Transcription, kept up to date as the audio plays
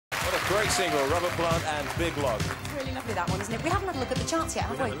Great single, Rubber Plant and Big Log. It's really lovely, that one, isn't it? We haven't had a look at the charts yet,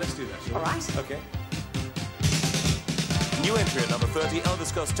 have we? Let's do that, shall we? All right. OK. New entry at number 30,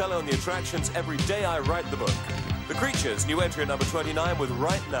 Elvis Costello and the Attractions, Every Day I Write the Book. The Creatures, new entry at number 29 with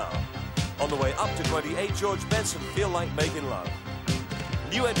Right Now. On the way up to 28, George Benson, Feel Like Making Love.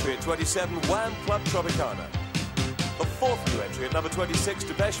 New entry at 27, Wham! Club Tropicana. The fourth new entry at number 26,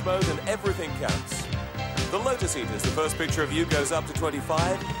 Depeche Mode and Everything Counts. The Lotus Eaters, the first picture of you, goes up to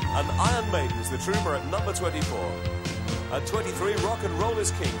 25, and Iron Maiden's The Trooper at number 24. At 23, Rock and Roll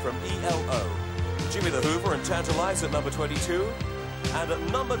is King from ELO. Jimmy the Hoover and Tantalize at number 22. And at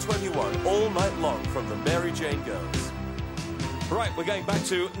number 21, All Night Long from the Mary Jane Girls. Right, we're going back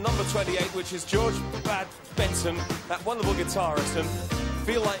to number 28, which is George Benson, that wonderful guitarist, and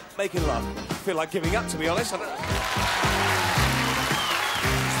Feel Like Making Love. Feel like giving up, to be honest.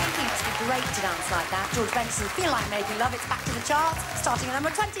 Great to dance like that. George Benson, Feel Like Making Love. It's back to the charts. Starting at number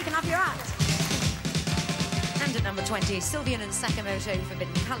 20, you can have your act. And at number 20, Sylvian and Sakamoto,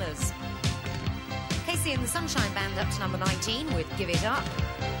 Forbidden Colours. Casey and the Sunshine Band up to number 19 with Give It Up.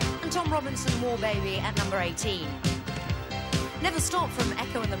 And Tom Robinson, War Baby at number 18. Never Stop from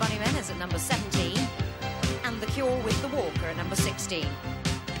Echo and the Bunnymen is at number 17. And The Cure with The Walker at number 16.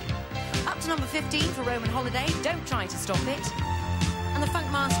 Up to number 15 for Roman Holiday, Don't Try to Stop It. And the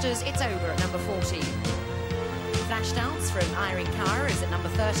Funk Masters, It's Over at number 14. Flashdance from Irene Cara is at number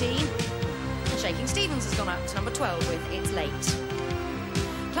 13. And Shaking Stevens has gone up to number 12 with It's Late.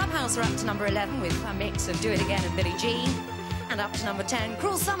 Clubhouse are up to number 11 with a mix of Do It Again and Billie Jean. And up to number 10,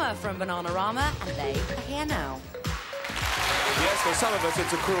 Cruel Summer from Bananarama, and they are here now. Yes, for some of us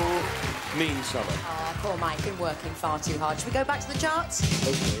it's a cruel, mean summer. Oh, poor Mike, been working far too hard. Should we go back to the charts?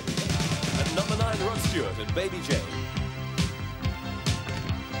 OK. At number 9, Rod Stewart and Baby Jane.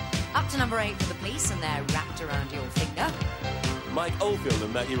 Up to number 8 for The Police, and they're Wrapped Around Your Finger. Mike Oldfield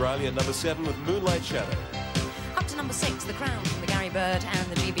and Maggie Riley at number 7 with Moonlight Shadow. Up to number 6, The Crown from the Gary Bird and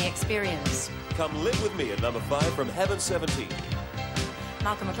the GB Experience. Come Live With Me at number 5 from Heaven 17.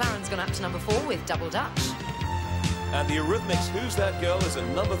 Malcolm McLaren's gone up to number 4 with Double Dutch. And the Eurythmics' Who's That Girl is at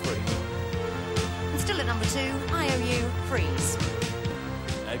number 3. And still at number 2, IOU, Freeze.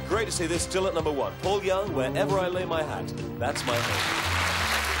 And great to see this still at number 1. Paul Young, Wherever I Lay My Hat, That's My Home.